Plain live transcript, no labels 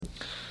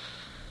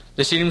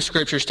This evening's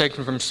scripture is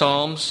taken from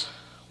Psalms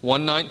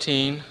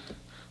 119,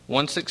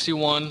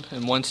 161,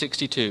 and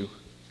 162.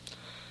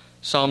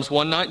 Psalms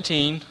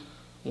 119,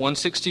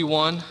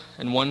 161,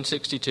 and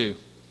 162.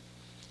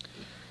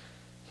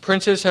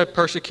 Princes have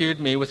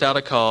persecuted me without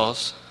a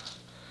cause,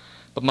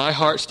 but my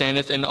heart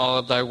standeth in awe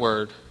of thy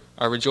word.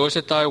 I rejoice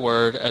at thy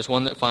word as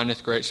one that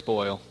findeth great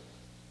spoil.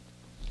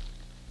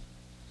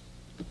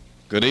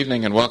 Good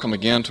evening and welcome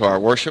again to our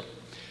worship.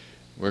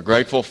 We're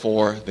grateful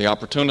for the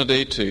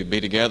opportunity to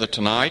be together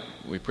tonight.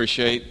 We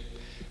appreciate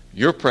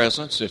your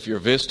presence. If you're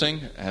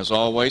visiting, as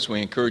always,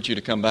 we encourage you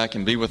to come back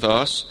and be with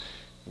us.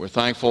 We're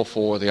thankful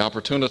for the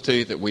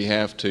opportunity that we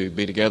have to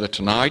be together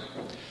tonight.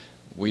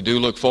 We do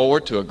look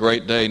forward to a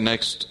great day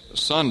next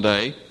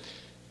Sunday,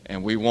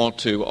 and we want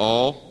to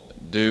all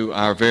do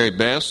our very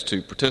best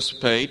to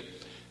participate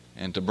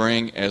and to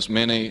bring as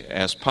many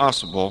as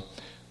possible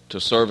to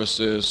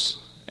services.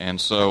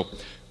 And so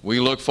we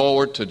look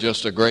forward to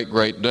just a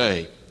great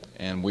day,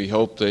 and we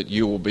hope that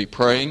you will be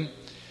praying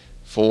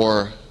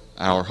for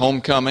our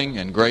homecoming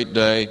and great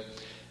day,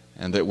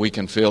 and that we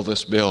can fill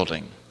this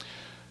building.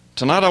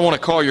 Tonight I want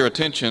to call your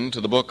attention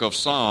to the book of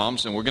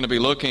Psalms, and we're going to be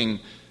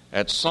looking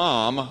at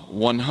Psalm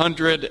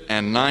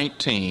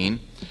 119,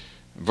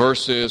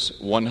 verses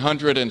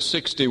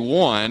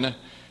 161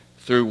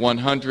 through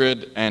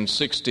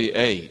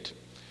 168.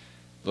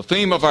 The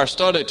theme of our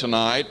study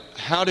tonight,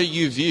 how do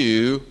you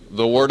view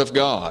the Word of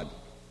God?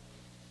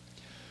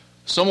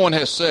 Someone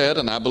has said,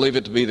 and I believe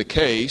it to be the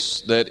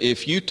case, that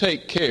if you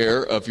take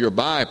care of your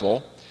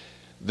Bible,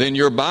 then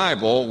your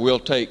Bible will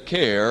take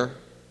care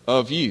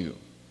of you.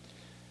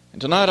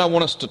 And tonight I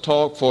want us to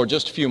talk for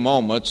just a few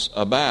moments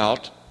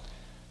about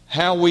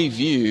how we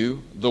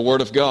view the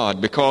Word of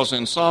God, because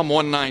in Psalm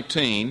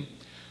 119,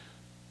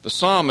 the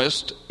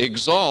psalmist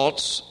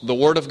exalts the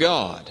Word of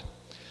God.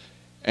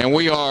 And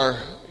we are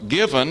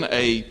given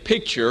a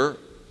picture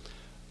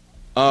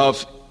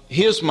of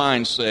his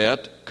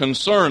mindset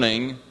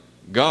concerning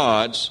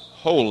God's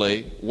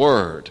holy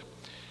Word.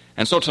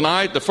 And so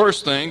tonight, the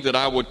first thing that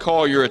I would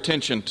call your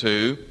attention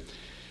to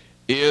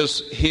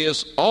is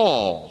his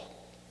awe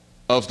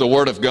of the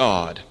Word of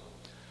God.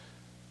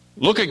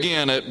 Look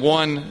again at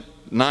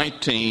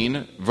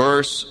 119,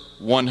 verse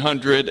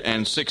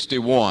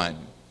 161.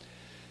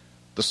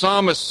 The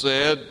psalmist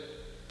said,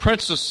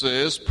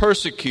 "Princesses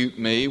persecute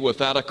me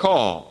without a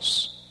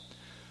cause,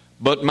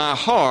 but my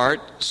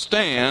heart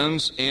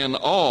stands in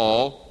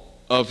awe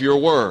of your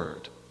word."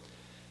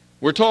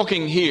 We're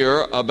talking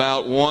here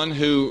about one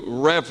who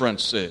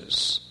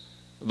reverences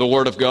the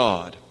Word of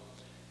God.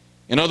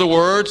 In other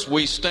words,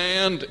 we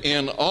stand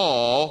in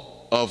awe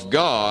of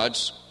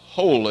God's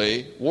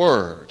holy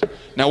Word.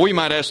 Now we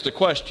might ask the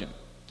question,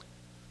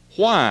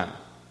 why?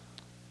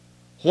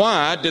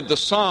 Why did the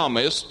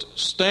psalmist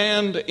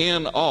stand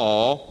in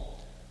awe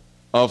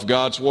of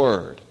God's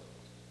Word?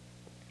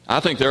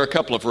 I think there are a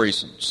couple of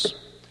reasons.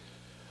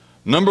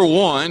 Number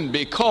one,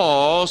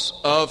 because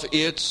of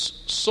its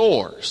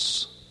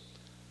source.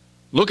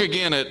 Look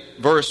again at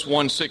verse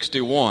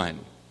 161.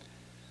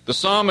 The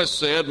psalmist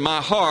said,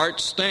 "My heart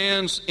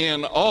stands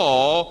in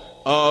awe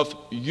of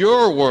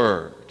your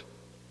word."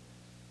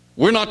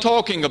 We're not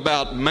talking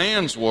about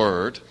man's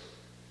word,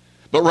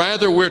 but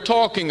rather we're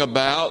talking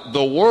about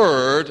the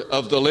word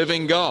of the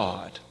living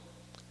God.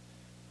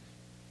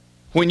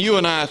 When you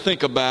and I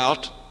think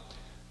about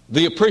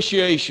the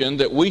appreciation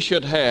that we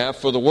should have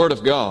for the Word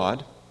of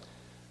God,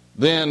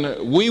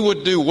 then we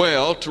would do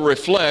well to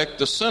reflect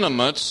the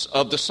sentiments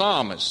of the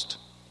psalmist,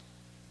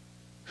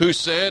 who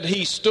said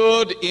he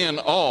stood in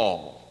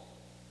awe.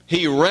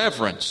 He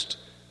reverenced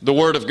the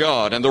Word of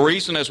God. And the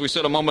reason, as we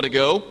said a moment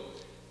ago,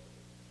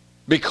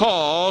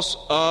 because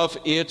of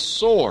its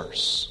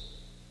source.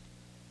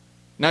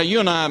 Now,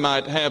 you and I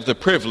might have the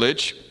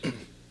privilege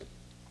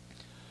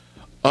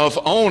of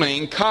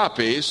owning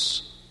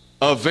copies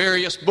of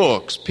various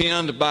books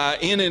penned by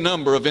any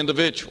number of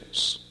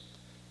individuals.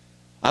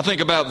 I think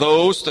about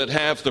those that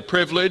have the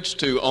privilege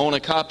to own a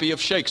copy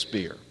of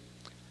Shakespeare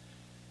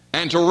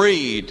and to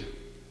read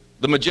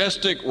the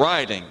majestic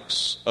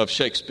writings of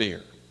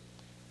Shakespeare.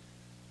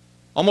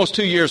 Almost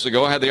 2 years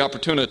ago, I had the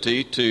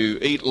opportunity to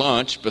eat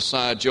lunch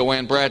beside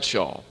Joanne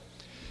Bradshaw.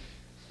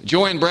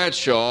 Joanne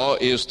Bradshaw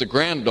is the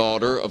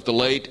granddaughter of the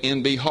late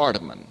N.B.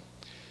 Hardeman.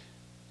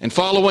 And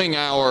following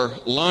our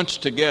lunch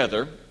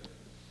together,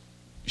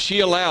 she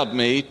allowed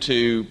me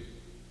to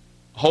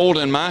hold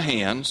in my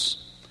hands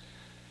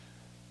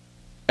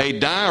a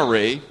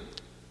diary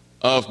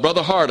of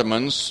Brother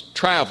Hardeman's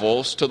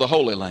travels to the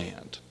Holy Land.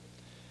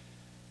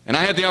 And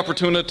I had the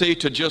opportunity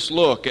to just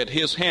look at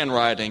his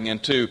handwriting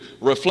and to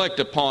reflect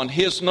upon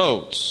his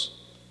notes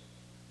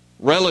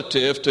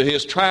relative to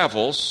his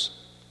travels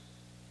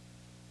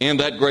in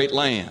that great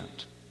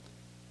land.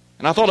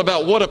 And I thought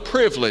about what a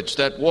privilege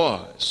that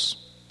was.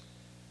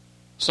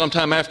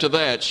 Sometime after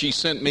that, she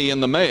sent me in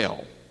the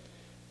mail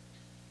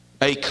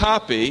a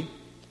copy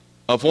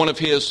of one of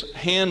his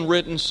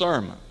handwritten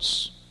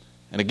sermons.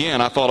 And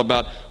again, I thought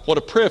about what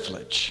a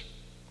privilege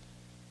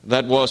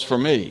that was for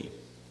me.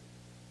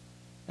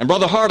 And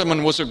Brother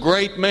Hardeman was a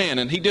great man,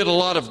 and he did a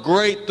lot of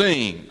great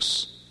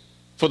things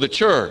for the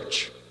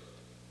church.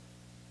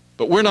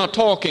 But we're not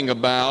talking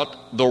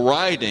about the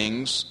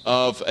writings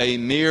of a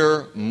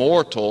mere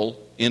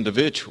mortal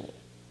individual.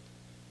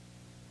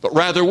 But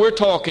rather, we're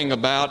talking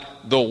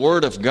about the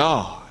Word of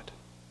God.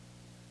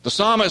 The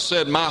psalmist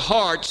said, "My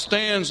heart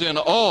stands in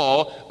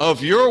awe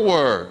of your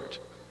word."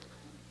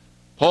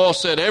 Paul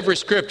said, "Every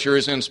scripture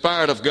is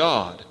inspired of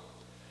God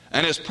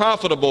and is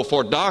profitable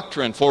for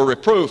doctrine, for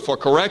reproof, for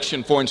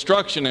correction, for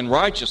instruction in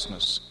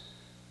righteousness,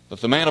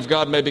 that the man of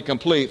God may be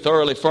complete,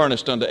 thoroughly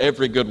furnished unto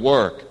every good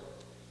work."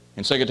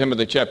 In 2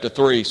 Timothy chapter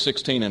 3,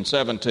 16 and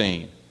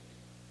 17.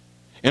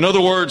 In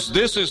other words,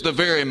 this is the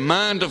very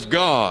mind of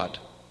God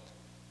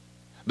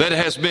that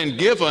has been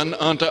given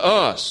unto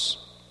us.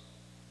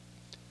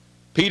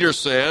 Peter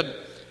said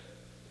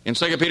in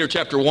 2 Peter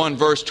chapter 1,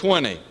 verse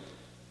 20,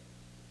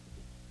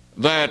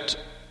 that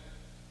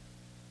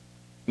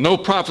no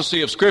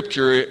prophecy of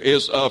Scripture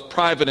is of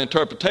private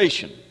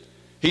interpretation.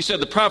 He said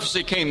the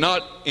prophecy came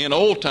not in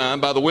old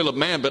time by the will of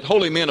man, but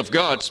holy men of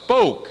God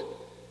spoke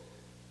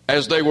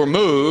as they were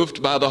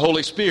moved by the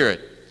Holy Spirit.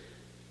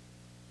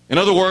 In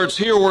other words,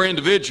 here were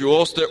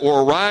individuals that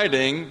were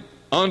writing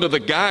under the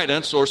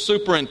guidance or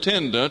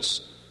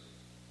superintendence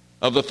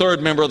of the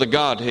third member of the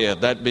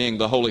Godhead, that being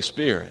the Holy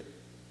Spirit.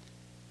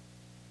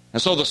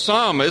 And so the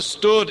psalmist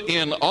stood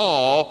in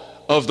awe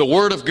of the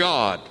Word of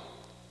God.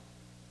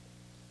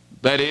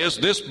 That is,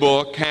 this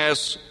book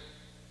has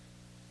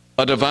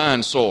a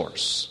divine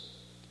source.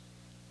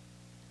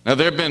 Now,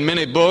 there have been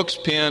many books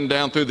penned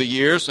down through the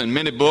years, and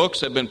many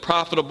books have been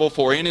profitable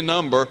for any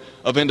number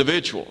of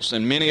individuals.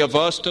 And many of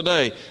us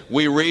today,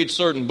 we read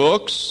certain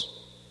books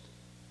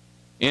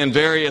in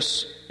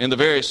the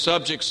various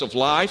subjects of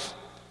life,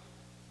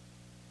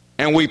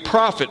 and we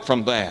profit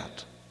from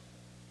that.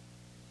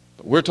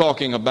 But we're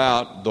talking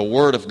about the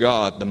Word of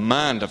God, the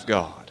mind of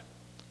God.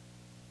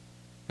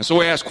 And so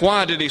we ask,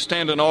 why did he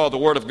stand in awe of the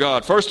Word of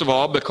God? First of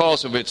all,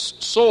 because of its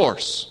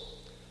source.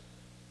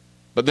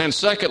 But then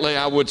secondly,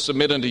 I would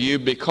submit unto you,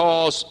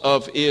 because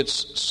of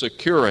its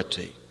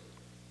security.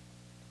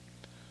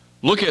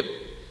 Look at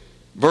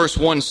verse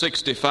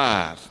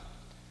 165.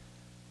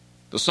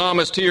 The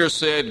psalmist here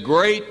said,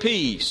 "Great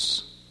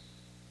peace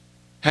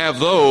have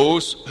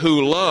those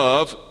who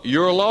love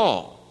your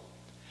law,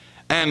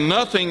 and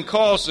nothing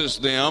causes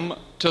them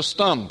to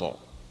stumble."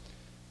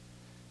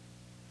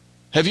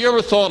 Have you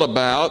ever thought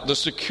about the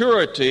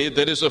security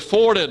that is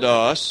afforded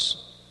us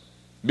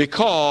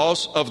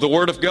because of the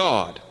Word of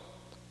God?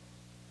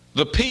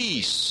 The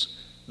peace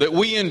that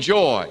we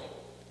enjoy.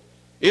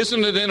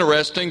 Isn't it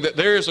interesting that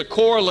there is a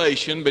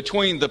correlation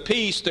between the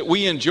peace that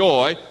we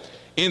enjoy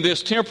in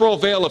this temporal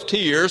vale of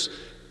tears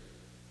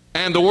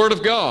and the Word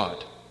of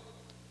God?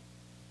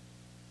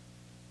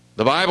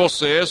 The Bible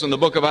says in the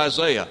book of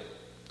Isaiah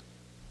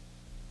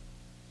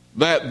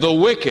that the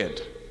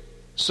wicked,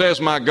 says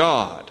my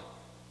God,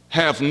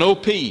 have no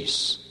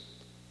peace.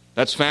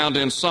 That's found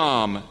in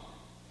Psalm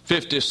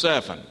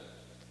 57.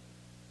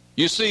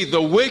 You see,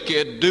 the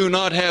wicked do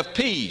not have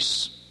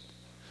peace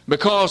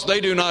because they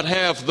do not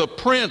have the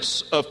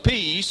Prince of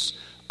Peace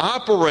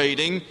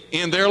operating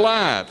in their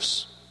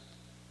lives.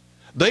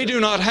 They do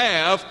not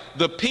have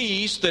the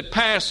peace that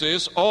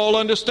passes all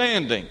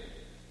understanding.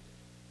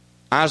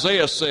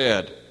 Isaiah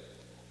said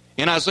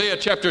in Isaiah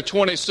chapter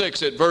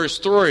 26 at verse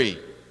 3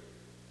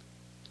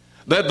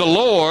 that the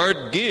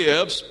Lord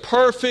gives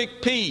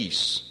perfect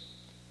peace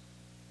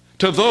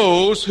to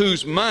those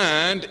whose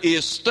mind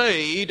is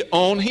stayed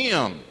on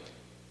Him.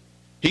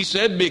 He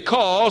said,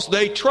 because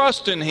they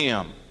trust in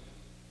Him.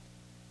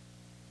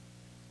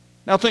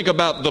 Now think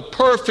about the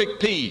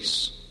perfect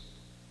peace,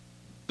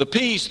 the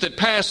peace that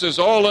passes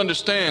all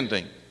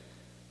understanding,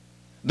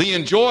 the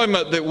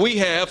enjoyment that we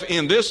have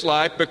in this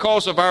life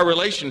because of our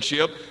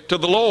relationship to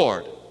the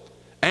Lord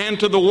and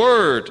to the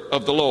Word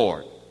of the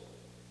Lord.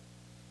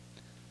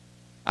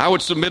 I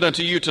would submit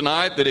unto you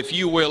tonight that if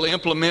you will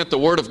implement the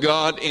Word of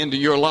God into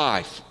your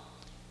life,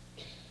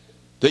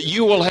 that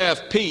you will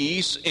have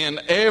peace in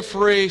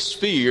every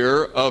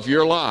sphere of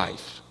your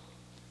life.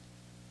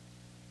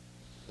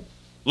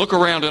 Look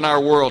around in our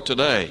world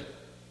today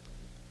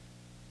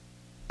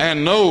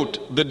and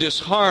note the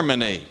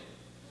disharmony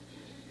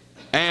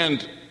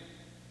and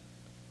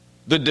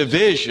the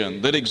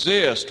division that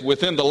exists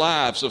within the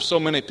lives of so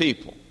many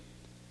people.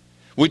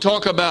 We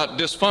talk about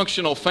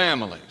dysfunctional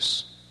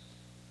families.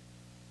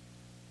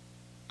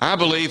 I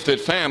believe that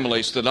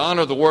families that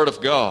honor the Word of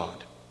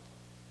God,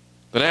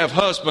 that have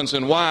husbands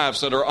and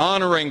wives that are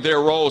honoring their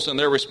roles and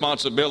their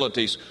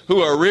responsibilities,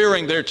 who are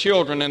rearing their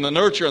children in the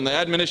nurture and the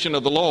admonition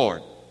of the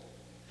Lord,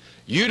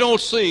 you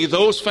don't see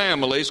those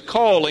families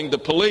calling the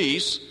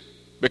police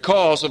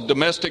because of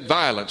domestic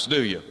violence,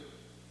 do you?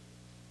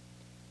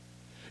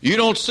 You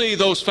don't see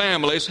those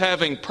families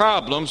having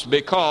problems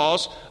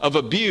because of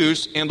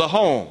abuse in the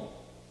home.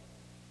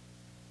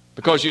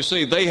 Because you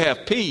see, they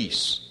have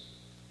peace.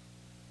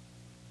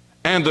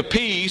 And the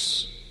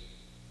peace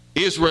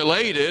is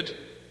related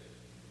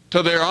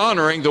to their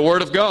honoring the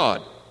Word of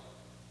God.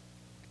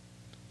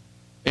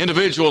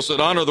 Individuals that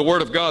honor the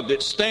Word of God,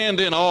 that stand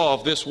in awe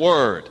of this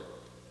Word,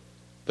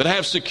 that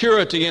have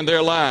security in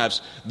their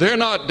lives. They're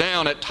not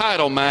down at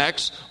Title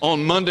Max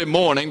on Monday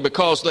morning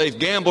because they've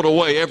gambled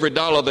away every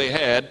dollar they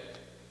had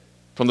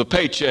from the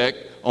paycheck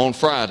on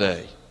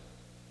Friday.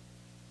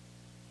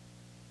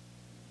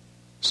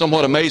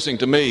 Somewhat amazing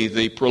to me,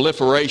 the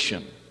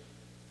proliferation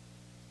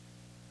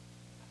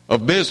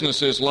of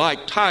businesses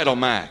like Title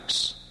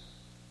Max.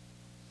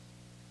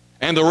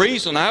 And the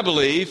reason, I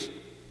believe,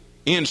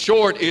 in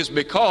short, is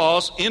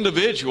because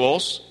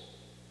individuals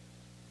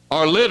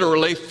are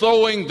literally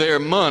throwing their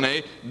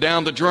money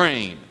down the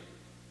drain,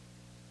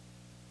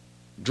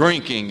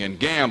 drinking and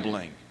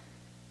gambling,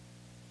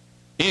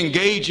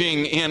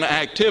 engaging in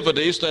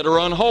activities that are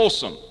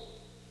unwholesome.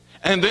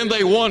 And then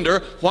they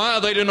wonder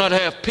why they do not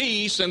have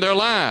peace in their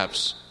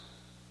lives.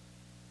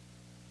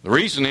 The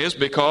reason is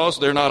because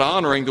they're not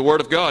honoring the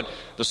Word of God.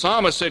 The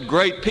psalmist said,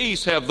 "Great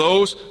peace have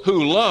those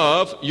who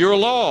love your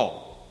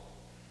law."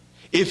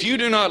 If you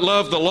do not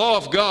love the law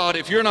of God,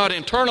 if you're not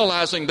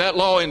internalizing that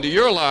law into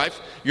your life,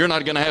 you're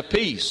not going to have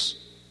peace.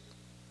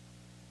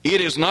 It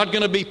is not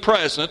going to be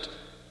present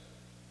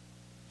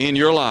in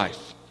your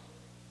life.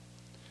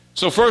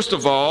 So first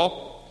of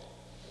all,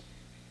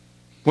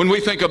 when we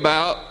think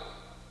about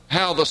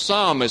how the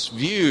psalmist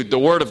viewed the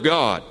Word of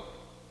God,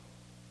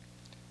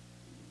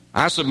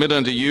 I submit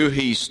unto you,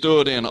 he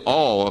stood in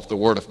awe of the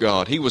Word of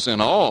God. He was in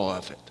awe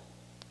of it.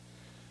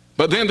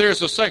 But then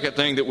there's a second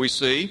thing that we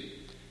see,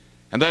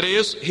 and that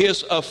is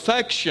his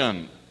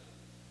affection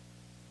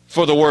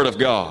for the Word of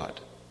God.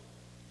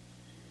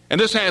 And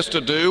this has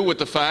to do with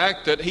the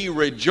fact that he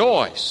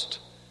rejoiced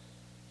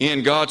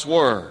in God's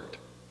Word.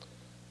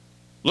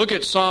 Look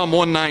at Psalm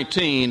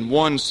 119,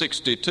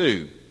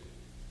 162.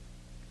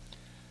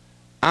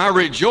 I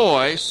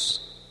rejoice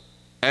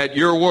at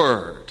your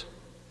word,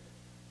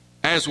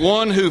 as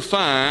one who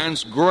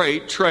finds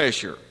great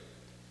treasure.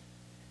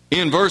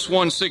 In verse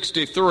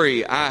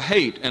 163, I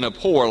hate and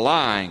abhor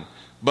lying,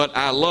 but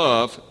I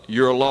love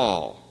your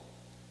law.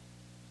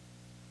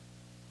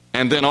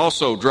 And then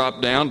also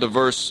drop down to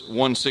verse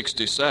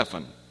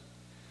 167.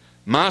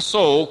 My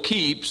soul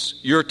keeps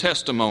your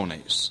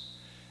testimonies,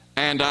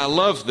 and I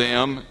love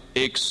them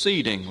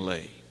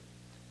exceedingly.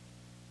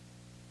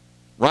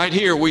 Right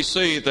here we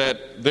see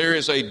that there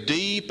is a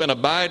deep and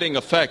abiding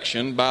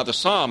affection by the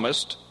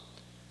psalmist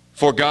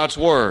for God's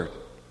Word.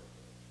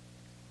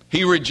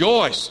 He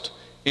rejoiced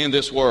in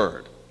this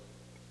Word.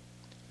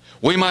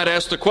 We might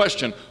ask the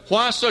question,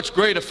 why such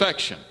great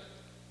affection?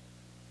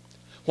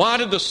 Why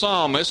did the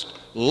psalmist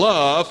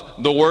love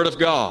the Word of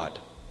God?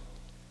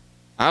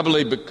 I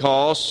believe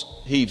because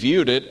he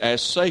viewed it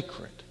as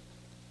sacred.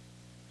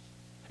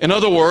 In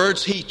other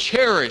words, he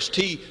cherished,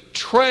 he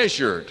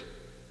treasured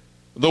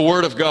the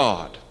Word of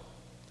God.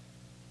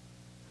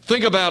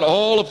 Think about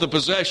all of the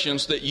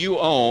possessions that you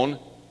own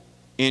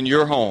in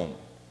your home.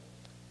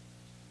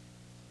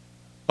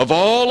 Of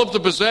all of the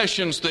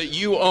possessions that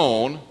you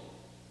own,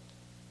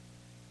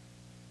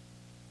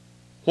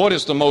 what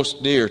is the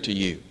most dear to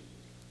you?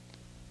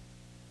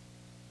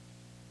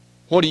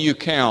 What do you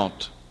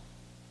count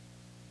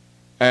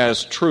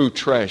as true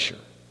treasure?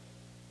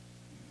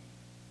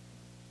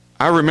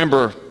 I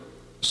remember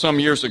some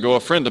years ago, a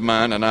friend of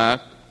mine and I,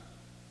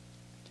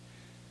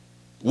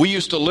 we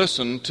used to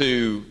listen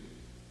to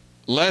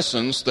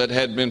lessons that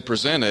had been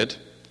presented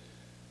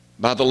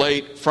by the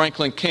late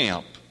Franklin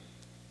Camp.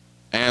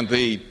 And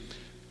the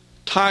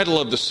title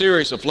of the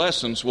series of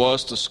lessons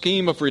was The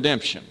Scheme of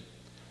Redemption.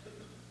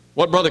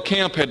 What Brother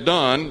Camp had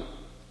done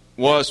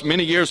was,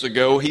 many years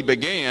ago, he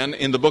began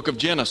in the book of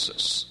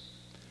Genesis.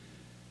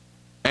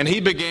 And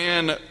he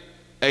began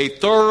a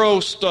thorough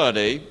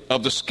study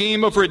of the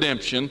scheme of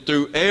redemption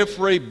through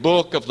every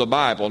book of the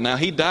Bible. Now,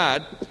 he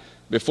died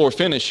before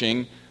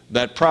finishing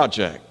that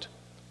project.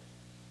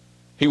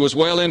 He was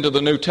well into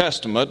the New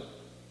Testament,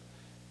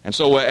 and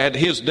so at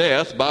his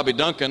death, Bobby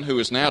Duncan, who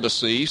is now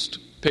deceased,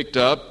 picked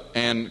up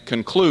and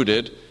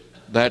concluded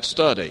that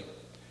study.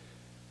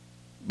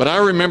 But I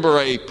remember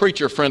a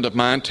preacher friend of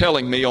mine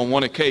telling me on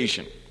one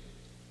occasion,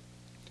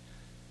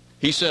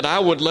 he said, I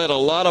would let a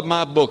lot of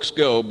my books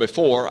go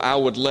before I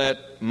would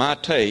let my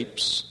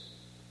tapes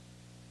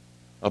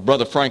of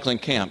Brother Franklin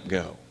Camp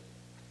go.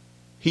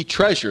 He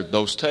treasured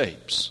those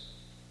tapes.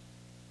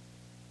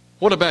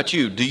 What about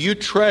you? Do you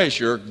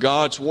treasure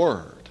God's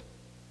Word?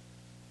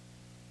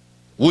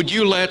 Would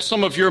you let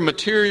some of your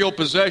material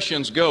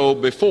possessions go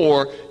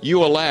before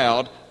you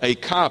allowed a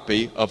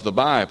copy of the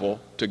Bible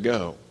to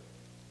go?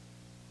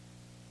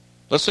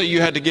 Let's say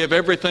you had to give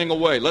everything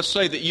away. Let's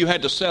say that you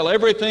had to sell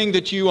everything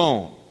that you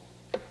own.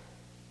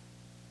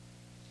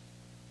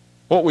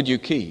 What would you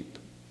keep?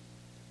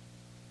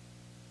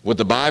 Would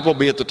the Bible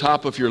be at the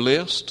top of your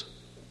list?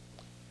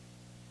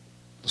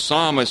 The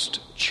psalmist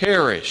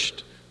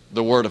cherished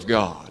the Word of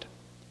God.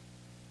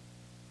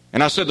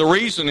 And I said the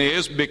reason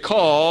is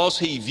because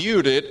he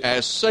viewed it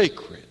as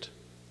sacred.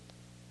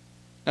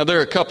 Now there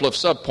are a couple of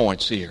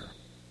subpoints here.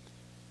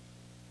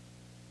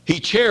 He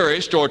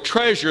cherished or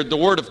treasured the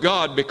Word of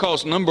God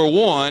because, number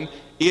one,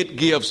 it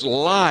gives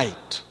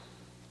light.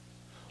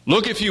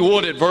 Look, if you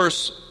would, at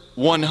verse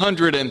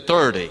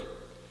 130.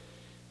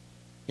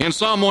 In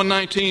Psalm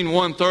 119,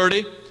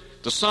 130,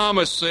 the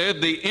psalmist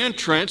said, "The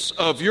entrance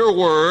of your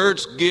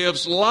words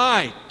gives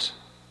light.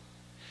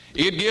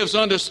 It gives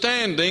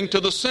understanding to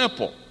the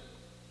simple."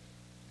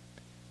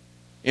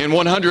 In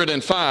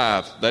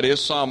 105, that is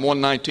Psalm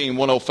 119,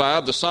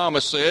 105, the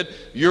psalmist said,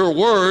 "Your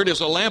word is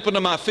a lamp unto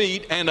my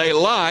feet and a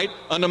light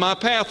unto my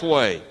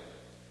pathway."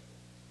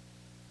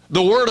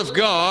 The Word of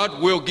God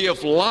will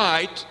give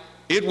light.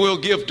 It will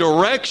give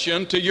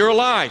direction to your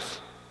life.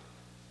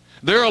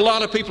 There are a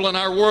lot of people in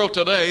our world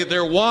today,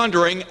 they're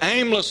wandering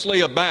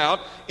aimlessly about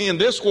in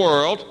this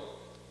world.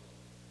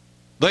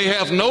 They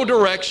have no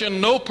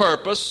direction, no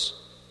purpose.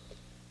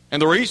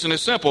 And the reason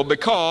is simple,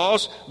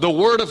 because the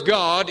Word of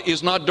God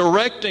is not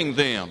directing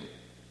them.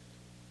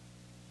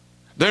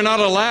 They're not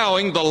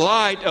allowing the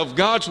light of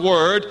God's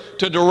Word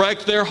to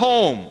direct their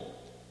home,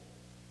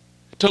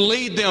 to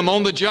lead them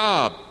on the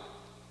job,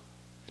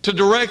 to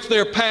direct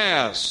their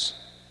paths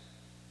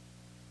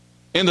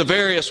in the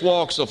various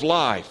walks of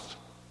life.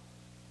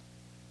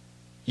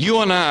 You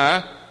and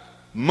I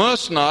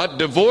must not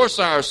divorce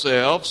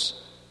ourselves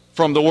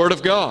from the Word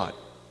of God.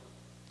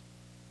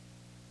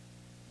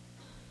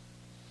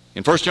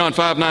 In 1 John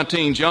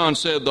 5:19, John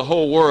said, "The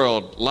whole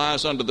world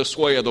lies under the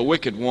sway of the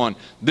wicked one."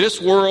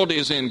 This world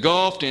is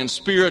engulfed in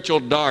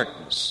spiritual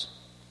darkness.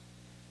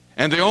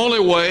 And the only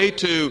way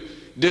to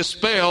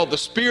dispel the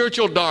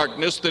spiritual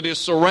darkness that is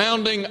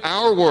surrounding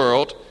our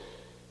world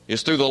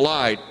is through the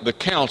light, the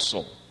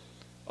counsel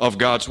of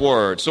God's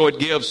Word. So it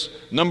gives,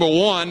 number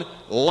one,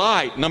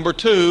 light. Number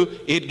two,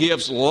 it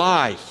gives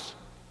life.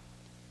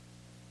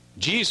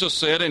 Jesus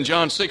said in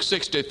John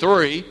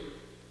 6:63,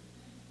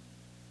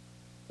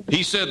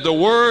 He said, the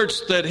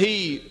words that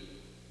He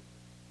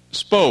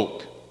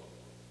spoke,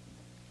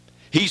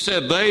 He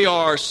said, they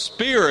are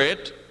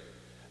spirit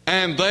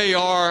and they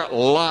are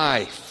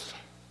life.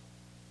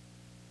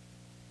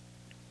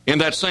 In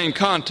that same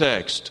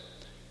context,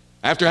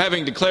 after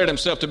having declared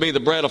Himself to be the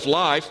bread of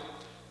life,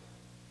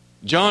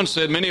 John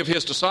said many of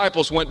His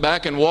disciples went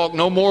back and walked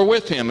no more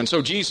with Him. And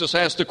so Jesus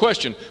asked the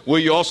question, will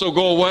you also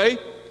go away?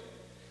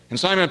 And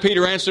Simon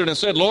Peter answered and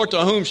said, Lord,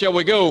 to whom shall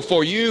we go?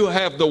 For you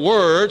have the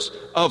words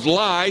of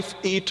life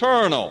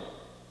eternal.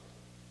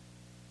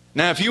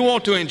 Now, if you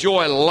want to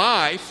enjoy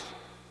life,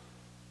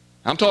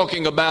 I'm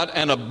talking about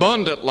an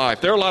abundant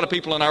life. There are a lot of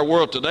people in our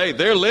world today,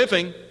 they're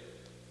living,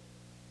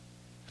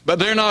 but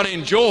they're not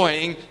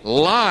enjoying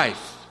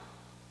life.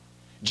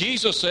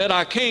 Jesus said,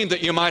 I came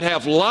that you might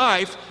have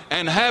life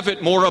and have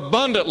it more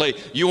abundantly.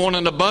 You want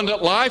an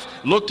abundant life?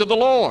 Look to the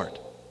Lord.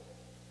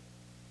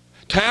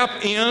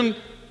 Tap in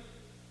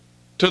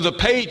to the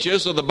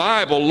pages of the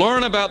Bible,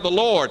 learn about the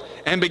Lord,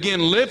 and begin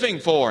living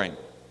for Him.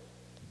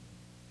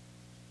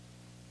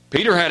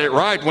 Peter had it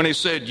right when he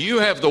said, you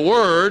have the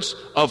words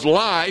of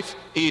life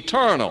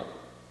eternal.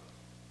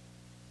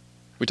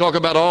 We talk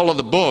about all of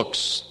the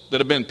books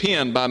that have been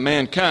penned by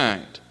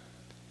mankind.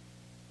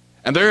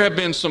 And there have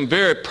been some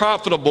very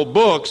profitable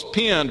books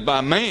penned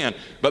by man,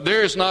 but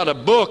there is not a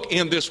book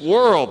in this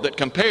world that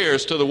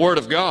compares to the Word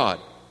of God.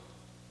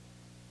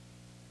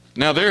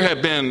 Now, there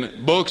have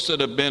been books that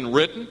have been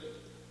written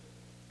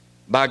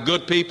by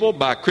good people,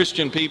 by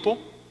Christian people,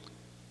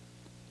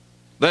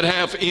 that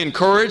have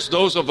encouraged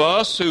those of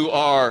us who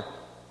are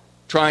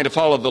trying to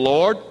follow the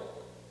Lord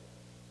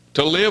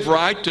to live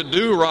right, to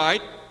do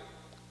right.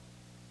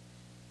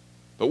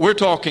 But we're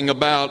talking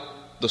about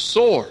the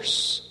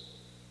source,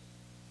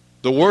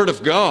 the Word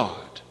of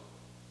God.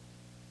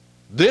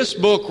 This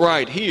book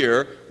right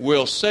here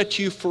will set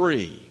you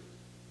free.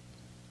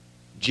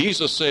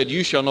 Jesus said,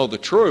 you shall know the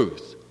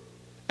truth,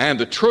 and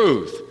the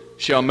truth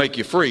shall make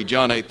you free,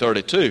 John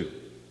 8:32.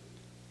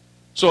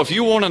 So if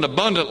you want an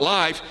abundant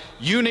life,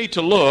 you need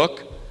to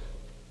look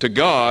to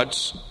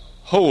God's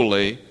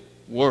holy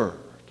Word.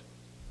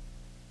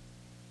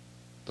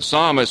 The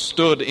psalmist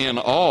stood in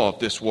awe of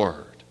this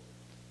Word.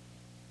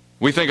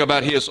 We think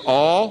about his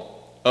awe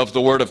of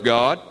the Word of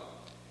God.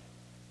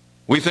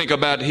 We think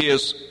about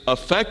his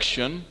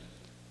affection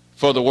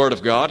for the Word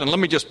of God. And let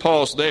me just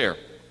pause there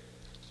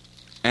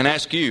and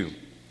ask you,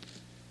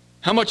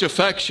 how much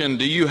affection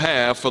do you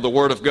have for the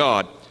Word of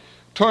God?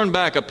 Turn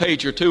back a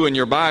page or two in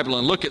your Bible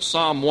and look at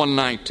Psalm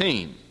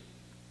 119.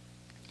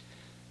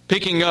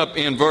 Picking up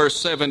in verse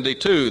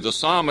 72, the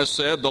psalmist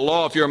said, the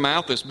law of your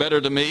mouth is better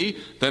to me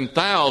than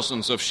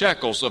thousands of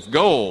shekels of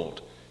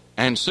gold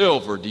and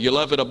silver. Do you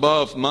love it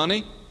above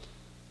money?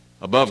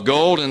 Above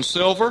gold and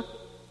silver?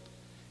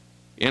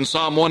 In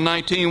Psalm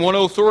 119,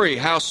 103,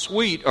 how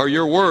sweet are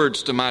your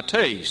words to my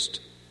taste,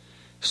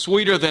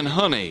 sweeter than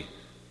honey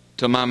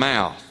to my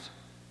mouth.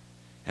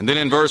 And then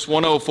in verse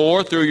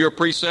 104, through your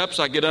precepts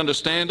I get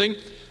understanding.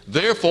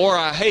 Therefore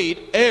I hate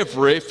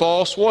every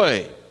false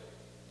way.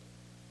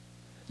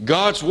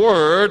 God's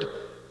Word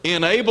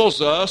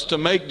enables us to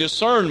make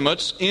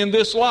discernments in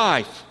this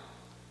life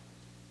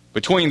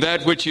between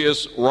that which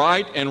is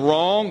right and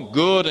wrong,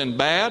 good and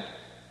bad.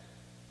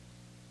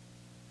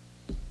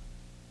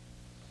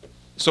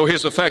 So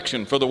his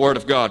affection for the Word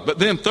of God. But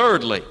then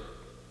thirdly,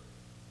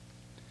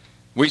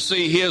 We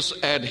see his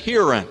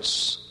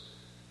adherence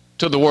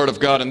to the Word of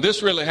God. And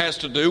this really has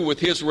to do with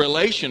his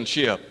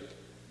relationship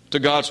to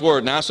God's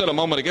Word. Now, I said a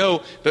moment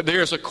ago that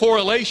there's a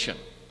correlation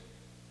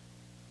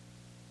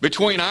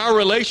between our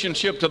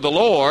relationship to the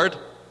Lord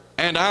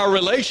and our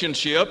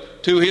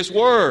relationship to His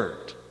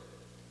Word.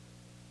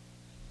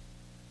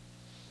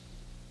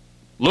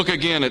 Look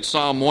again at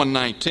Psalm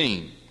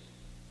 119.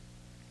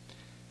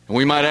 And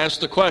we might ask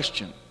the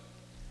question,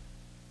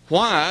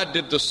 why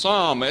did the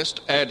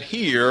psalmist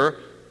adhere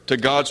to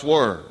God's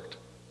Word?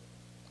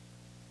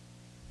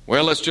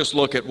 Well, let's just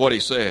look at what he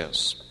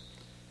says.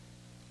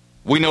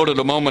 We noted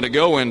a moment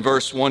ago in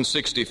verse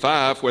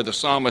 165 where the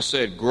psalmist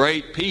said,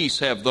 "Great peace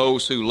have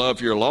those who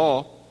love your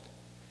law,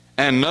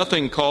 and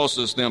nothing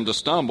causes them to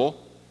stumble.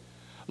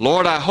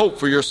 Lord, I hope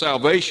for your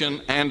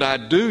salvation, and I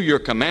do your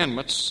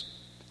commandments.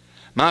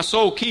 My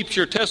soul keeps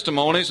your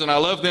testimonies, and I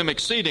love them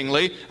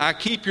exceedingly. I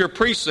keep your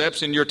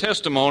precepts and your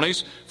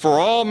testimonies, for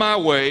all my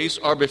ways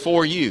are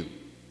before you."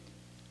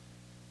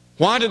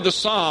 Why did the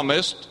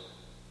psalmist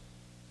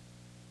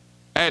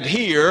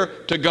adhere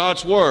to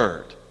God's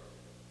Word?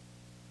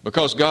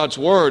 Because God's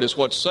Word is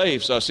what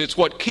saves us. It's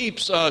what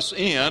keeps us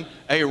in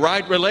a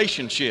right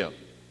relationship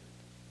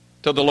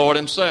to the Lord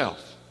Himself.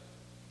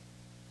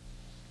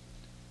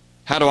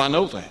 How do I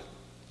know that?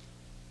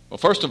 Well,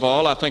 first of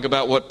all, I think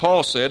about what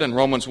Paul said in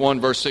Romans 1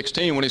 verse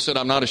 16 when he said,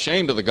 "I'm not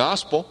ashamed of the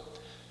gospel,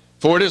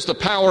 for it is the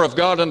power of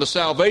God unto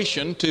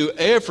salvation to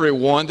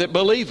everyone that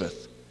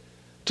believeth,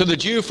 to the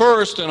Jew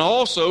first and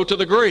also to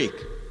the Greek."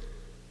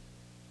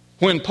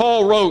 When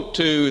Paul wrote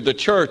to the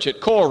church at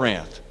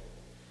Corinth,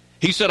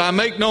 he said, "I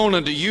make known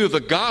unto you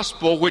the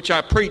gospel which I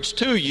preached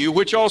to you,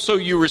 which also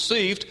you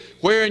received,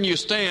 wherein you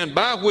stand,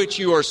 by which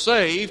you are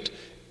saved,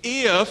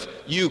 if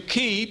you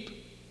keep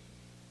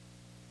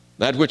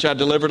that which I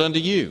delivered unto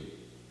you."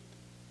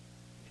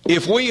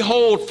 If we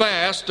hold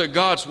fast to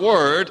God's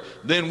Word,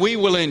 then we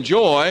will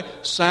enjoy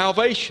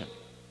salvation.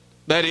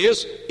 That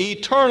is,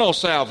 eternal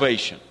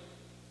salvation.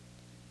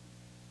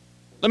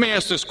 Let me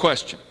ask this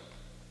question.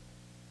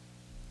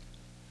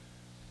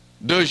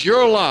 Does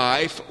your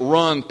life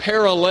run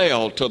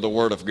parallel to the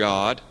Word of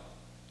God,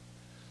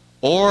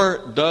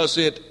 or does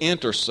it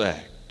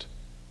intersect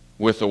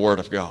with the Word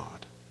of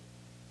God?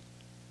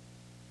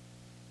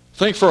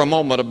 Think for a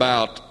moment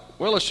about,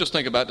 well, let's just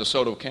think about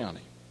DeSoto County.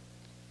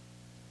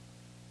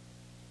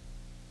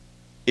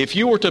 If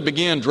you were to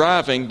begin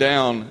driving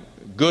down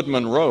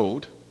Goodman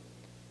Road,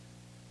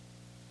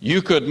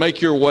 you could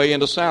make your way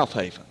into South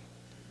Haven.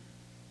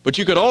 But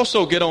you could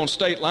also get on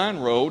State Line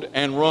Road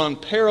and run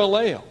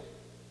parallel.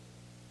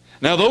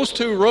 Now, those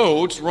two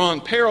roads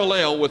run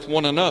parallel with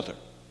one another.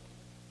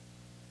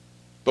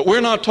 But we're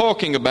not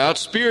talking about,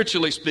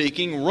 spiritually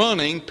speaking,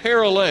 running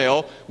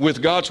parallel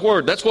with God's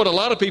Word. That's what a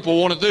lot of people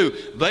want to do.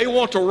 They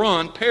want to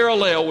run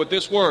parallel with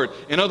this Word.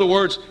 In other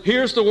words,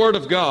 here's the Word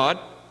of God,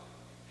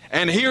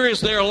 and here is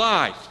their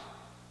life.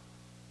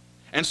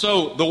 And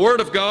so the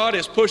Word of God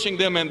is pushing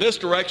them in this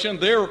direction.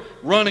 They're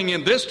running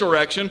in this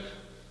direction.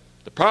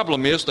 The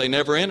problem is they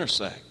never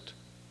intersect.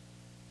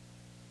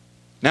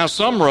 Now,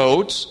 some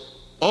roads,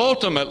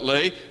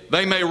 ultimately,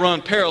 they may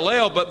run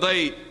parallel, but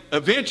they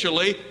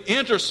eventually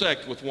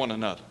intersect with one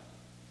another.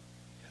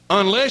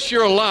 Unless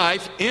your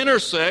life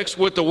intersects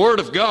with the Word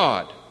of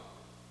God,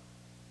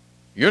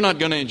 you're not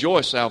going to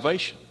enjoy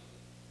salvation.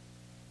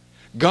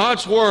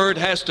 God's Word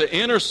has to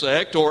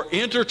intersect or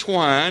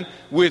intertwine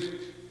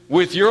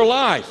with your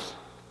life.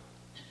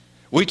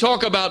 We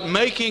talk about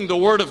making the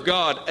Word of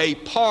God a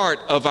part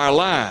of our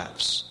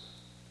lives.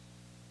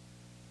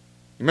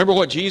 Remember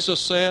what Jesus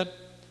said?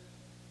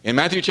 In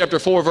Matthew chapter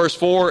 4, verse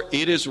 4,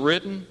 "It is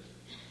written,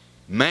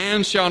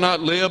 man shall not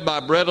live by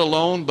bread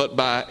alone, but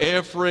by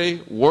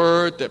every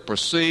word that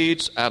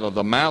proceeds out of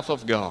the mouth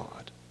of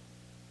God."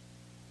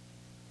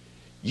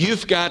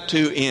 You've got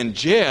to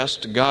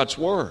ingest God's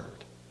Word.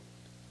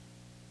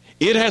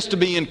 It has to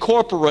be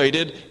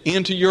incorporated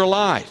into your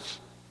life.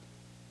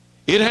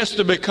 It has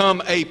to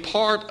become a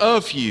part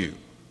of you.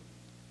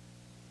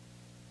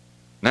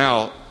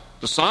 Now,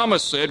 the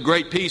psalmist said,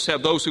 "Great peace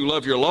have those who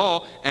love your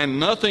law, and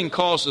nothing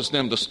causes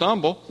them to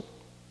stumble."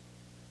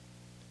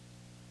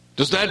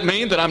 Does that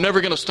mean that I'm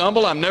never going to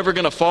stumble? I'm never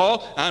going to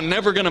fall? I'm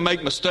never going to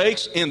make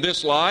mistakes in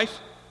this life?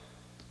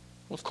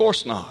 Well, of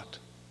course not.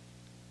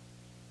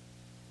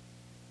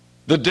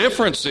 The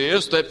difference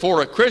is that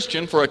for a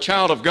Christian, for a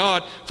child of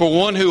God, for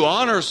one who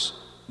honors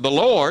the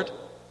Lord,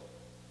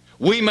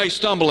 we may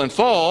stumble and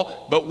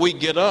fall, but we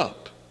get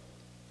up.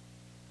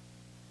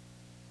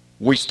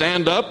 We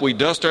stand up, we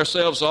dust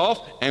ourselves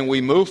off, and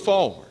we move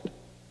forward.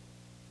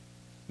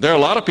 There are a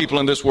lot of people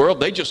in this world,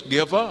 they just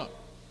give up.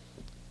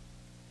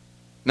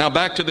 Now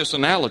back to this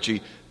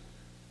analogy.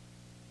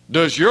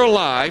 Does your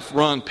life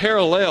run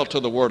parallel to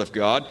the Word of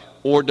God,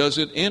 or does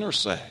it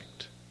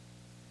intersect?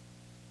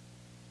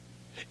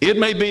 It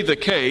may be the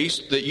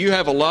case that you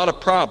have a lot of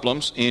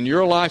problems in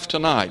your life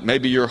tonight.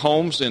 Maybe your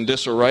home's in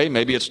disarray.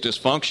 Maybe it's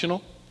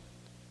dysfunctional.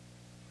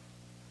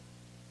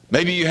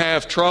 Maybe you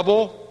have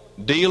trouble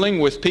dealing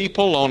with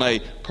people on a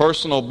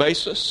personal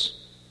basis.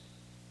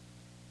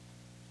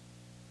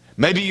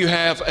 Maybe you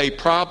have a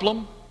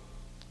problem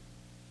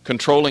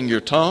controlling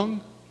your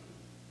tongue.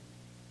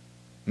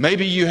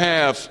 Maybe you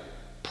have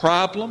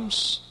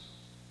problems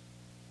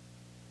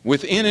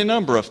with any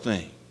number of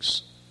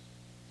things.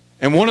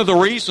 And one of the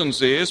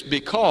reasons is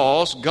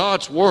because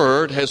God's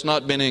Word has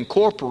not been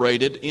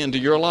incorporated into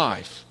your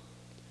life.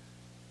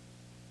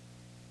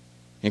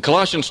 In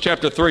Colossians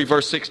chapter 3,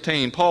 verse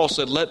 16, Paul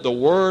said, "Let the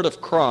Word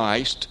of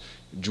Christ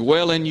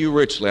dwell in you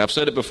richly." I've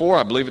said it before,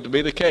 I believe it to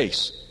be the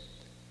case.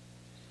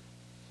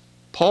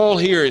 Paul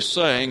here is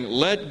saying,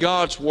 let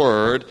God's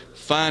Word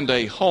find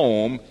a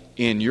home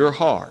in your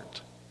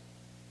heart.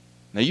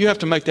 Now you have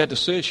to make that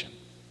decision.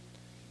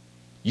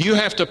 You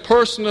have to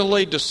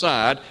personally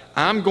decide,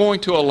 I'm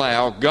going to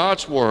allow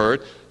God's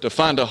Word to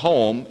find a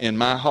home in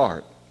my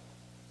heart.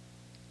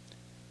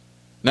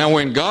 Now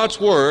when God's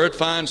Word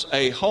finds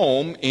a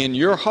home in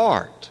your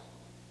heart,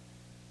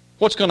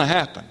 what's going to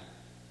happen?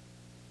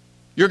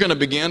 You're going to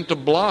begin to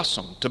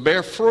blossom, to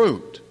bear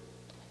fruit.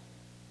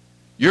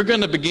 You're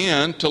going to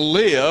begin to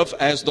live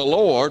as the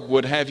Lord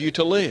would have you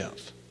to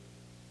live.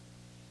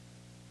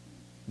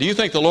 Do you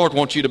think the Lord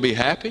wants you to be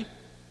happy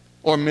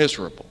or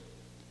miserable?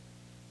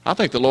 I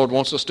think the Lord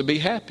wants us to be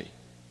happy.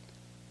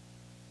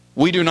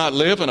 We do not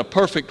live in a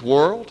perfect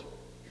world,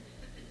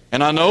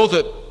 and I know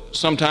that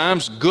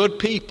sometimes good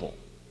people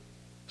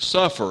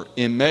suffer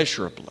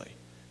immeasurably.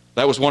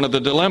 That was one of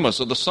the dilemmas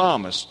of the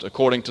psalmist,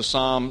 according to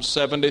Psalm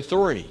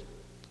 73.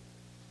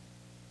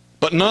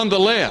 But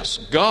nonetheless,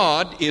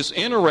 God is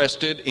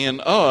interested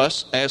in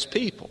us as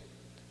people.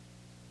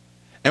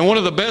 And one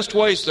of the best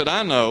ways that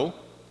I know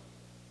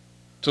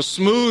to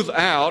smooth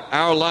out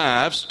our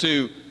lives,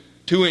 to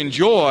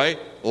enjoy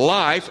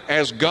life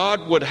as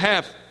God would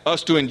have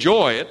us to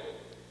enjoy it,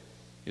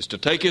 is to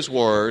take His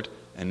Word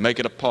and make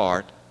it a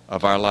part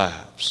of our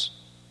lives.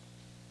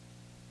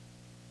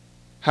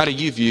 How do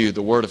you view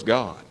the Word of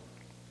God?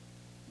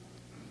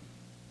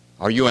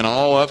 Are you in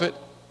awe of it?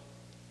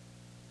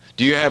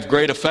 Do you have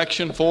great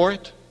affection for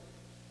it?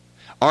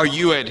 Are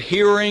you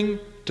adhering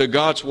to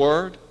God's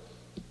Word?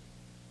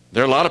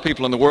 There are a lot of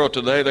people in the world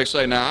today, they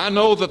say, now I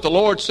know that the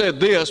Lord said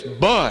this,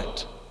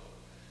 but.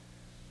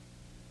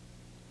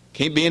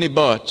 Can't be any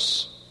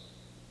buts.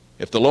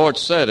 If the Lord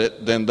said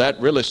it, then that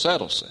really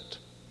settles it.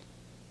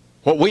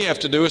 What we have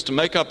to do is to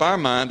make up our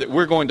mind that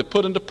we're going to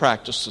put into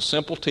practice the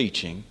simple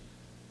teaching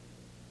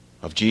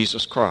of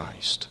Jesus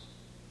Christ.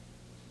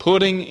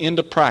 Putting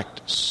into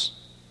practice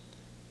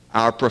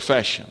our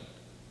profession.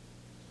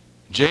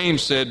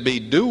 James said, be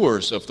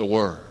doers of the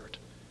Word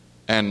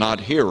and not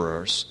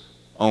hearers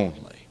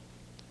only.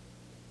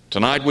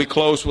 Tonight we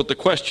close with the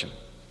question,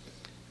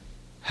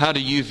 how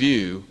do you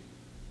view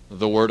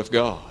the Word of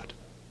God?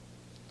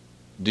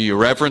 Do you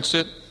reverence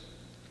it?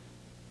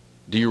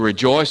 Do you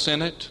rejoice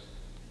in it?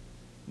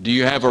 Do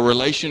you have a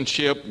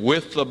relationship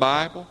with the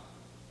Bible?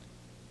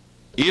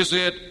 Is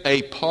it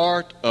a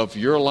part of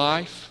your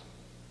life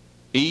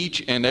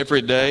each and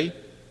every day?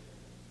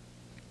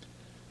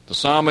 The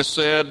psalmist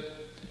said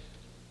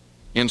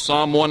in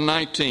Psalm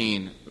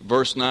 119,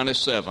 verse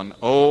 97,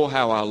 "Oh,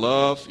 how I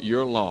love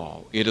your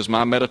law. It is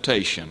my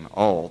meditation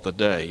all the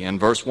day." In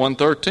verse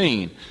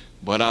 113,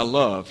 "But I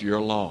love your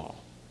law."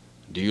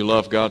 Do you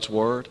love God's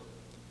Word?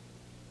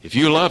 If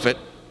you love it,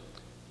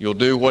 you'll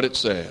do what it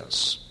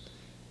says.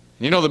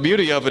 You know, the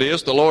beauty of it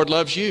is the Lord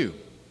loves you.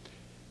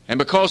 And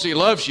because He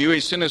loves you, He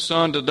sent His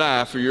Son to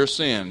die for your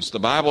sins. The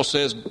Bible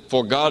says,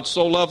 "For God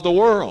so loved the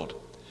world,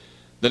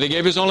 that He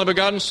gave His only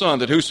begotten Son,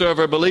 that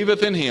whosoever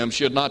believeth in Him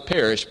should not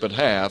perish, but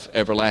have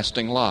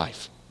everlasting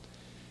life."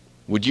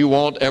 Would you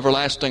want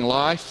everlasting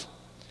life?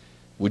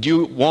 Would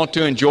you want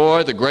to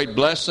enjoy the great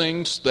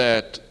blessings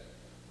that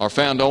are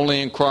found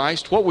only in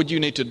Christ? What would you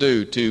need to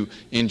do to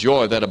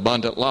enjoy that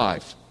abundant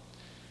life?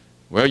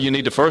 Well, you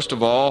need to first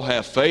of all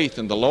have faith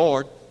in the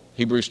Lord.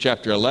 Hebrews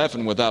chapter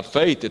 11, without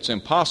faith it's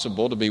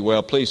impossible to be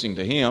well-pleasing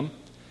to Him.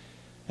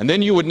 And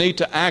then you would need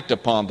to act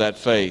upon that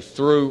faith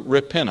through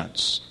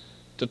repentance,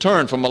 to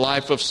turn from a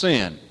life of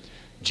sin.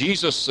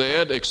 Jesus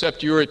said,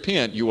 except you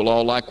repent, you will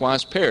all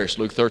likewise perish,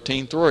 Luke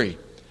 13:3.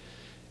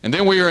 And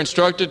then we are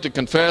instructed to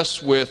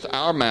confess with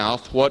our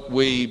mouth what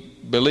we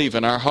believe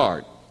in our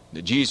heart,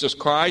 that Jesus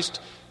Christ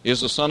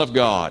is the Son of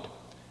God,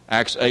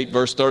 Acts 8,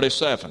 verse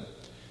 37.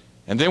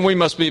 And then we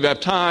must be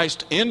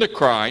baptized into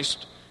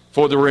Christ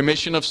for the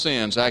remission of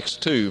sins, Acts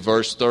 2,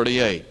 verse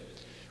 38.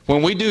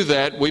 When we do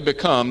that, we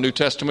become New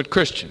Testament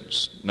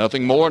Christians,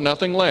 nothing more,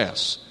 nothing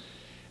less.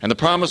 And the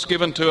promise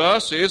given to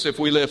us is, if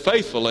we live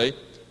faithfully,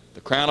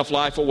 the crown of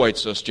life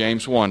awaits us,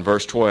 James 1,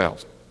 verse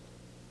 12.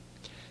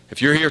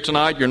 If you're here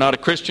tonight, you're not a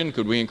Christian,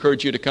 could we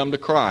encourage you to come to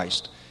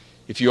Christ?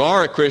 If you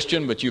are a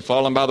Christian, but you've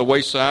fallen by the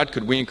wayside,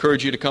 could we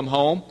encourage you to come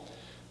home,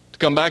 to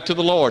come back to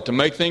the Lord, to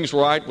make things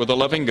right with a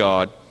loving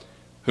God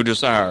who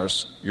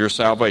desires your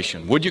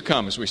salvation? Would you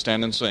come as we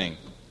stand and sing?